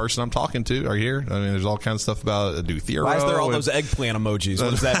is the person I'm talking to. Are you here? I mean, there's all kinds of stuff about a new Theoro. Why is there all those eggplant emojis?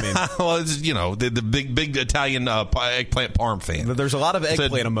 What does that mean? Well, it's, the big Italian eggplant parm fan. There's a lot of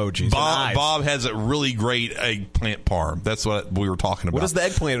eggplant emojis. Bob has a really great eggplant parm. That's what we were talking about. What does the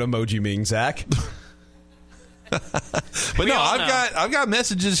eggplant emoji mean, Zach? But no, I've got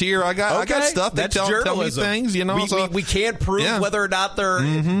messages here. I got stuff that tell me things. We can't prove whether or not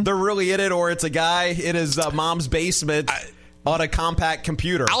they're really in it or it's a guy in his mom's basement on a compact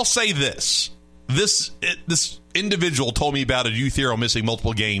computer. I'll say this: this individual told me about a new Theoro missing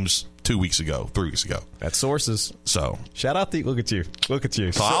multiple games 3 weeks ago. That's sources. So shout out look at you. So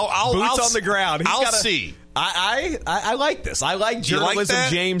boots on the ground. I'll see. I like this. I like journalism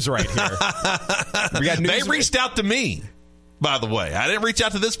James right here. They reached out to me, by the way. I didn't reach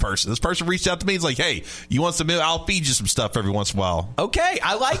out to this person. This person reached out to me. He's like, hey, you want some milk? I'll feed you some stuff every once in a while. Okay,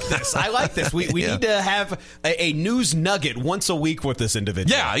 I like this. We need to have a news nugget once a week with this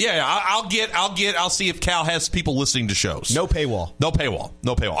individual. Yeah. I'll see if Cal has people listening to shows. No paywall. All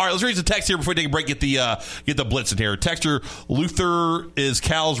right, let's read the text here before we take a break. Get the blitz in here. Texter Luther is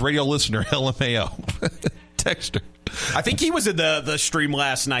Cal's radio listener. LMAO. Texter. I think he was in the stream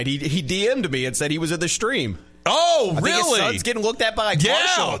last night. He DM'd me and said he was in the stream. Oh, really? I think his son's getting looked at by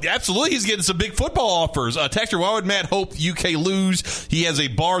Marshall. Yeah, absolutely. He's getting some big football offers. Texter, why would Matt hope UK lose? He has a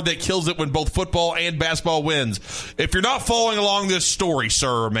bar that kills it when both football and basketball wins. If you're not following along this story,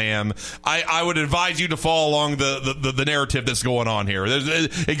 sir, ma'am, I would advise you to follow along the narrative that's going on here.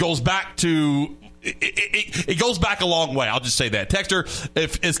 It goes back to... It goes back a long way. I'll just say that. Texter,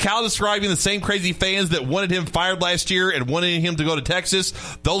 is Cal describing the same crazy fans that wanted him fired last year and wanted him to go to Texas?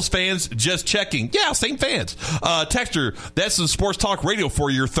 Those fans just checking. Yeah, same fans. Texter, that's some sports talk radio for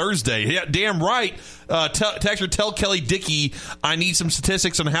your Thursday. Yeah, damn right. Texter, tell Kelly Dickey I need some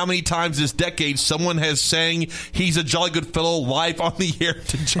statistics on how many times this decade someone has sang he's a jolly good fellow live on the air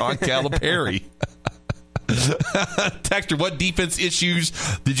to John Calipari. Texter, what defense issues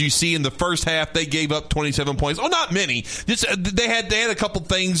did you see in the first half? They gave up 27 points. Oh, not many. Just they had a couple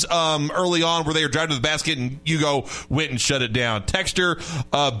things early on where they were driving to the basket and Hugo went and shut it down. Texter,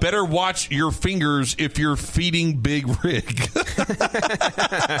 better watch your fingers if you're feeding Big Rig.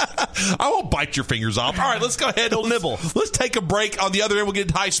 I won't bite your fingers off. All right, let's go ahead. Don't nibble. Let's take a break. On the other end, we'll get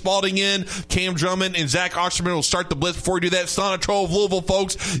Ty Spalding in. Cam Drummond and Zach Osterman will start the blitz. Before we do that, Sonatrol of Louisville,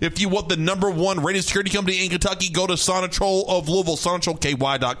 folks. If you want the #1 rated security company in Kentucky, go to Sonatrol of Louisville,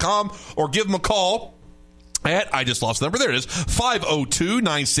 SonatrolKY.com, or give them a call at, I just lost the number, there it is,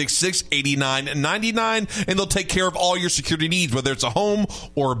 502-966-8999, and they'll take care of all your security needs, whether it's a home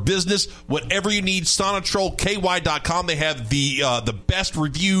or a business, whatever you need, SonatrolKY.com. They have the best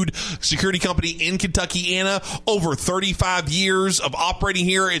reviewed security company in Kentucky, Anna, over 35 years of operating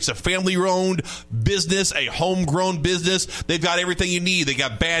here. It's a family-owned business, a homegrown business. They've got everything you need. They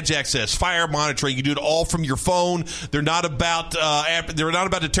got badge access, fire monitoring. You can do it all from your phone. They're not about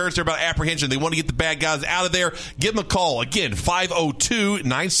deterrence. They're about apprehension. They want to get the bad guys out of there. Give them a call. Again,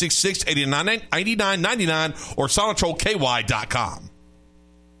 502-966-8999 or SonatrolKY.com.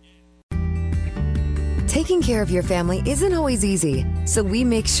 Taking care of your family isn't always easy, so we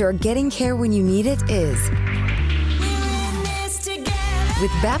make sure getting care when you need it is.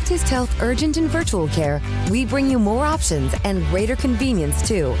 With Baptist Health Urgent and Virtual Care, we bring you more options and greater convenience,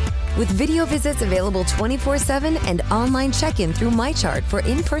 too. with video visits available 24/7 and online check-in through MyChart for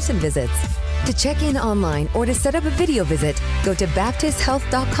in-person visits. To check in online or to set up a video visit, go to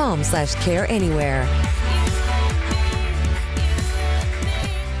baptisthealth.com/careanywhere.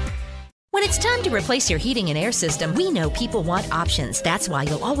 When it's time to replace your heating and air system, we know people want options. That's why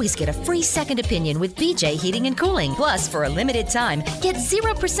you'll always get a free second opinion with BJ Heating and Cooling. Plus, for a limited time, get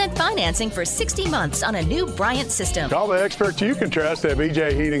 0% financing for 60 months on a new Bryant system. Call the experts you can trust at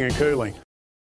BJ Heating and Cooling.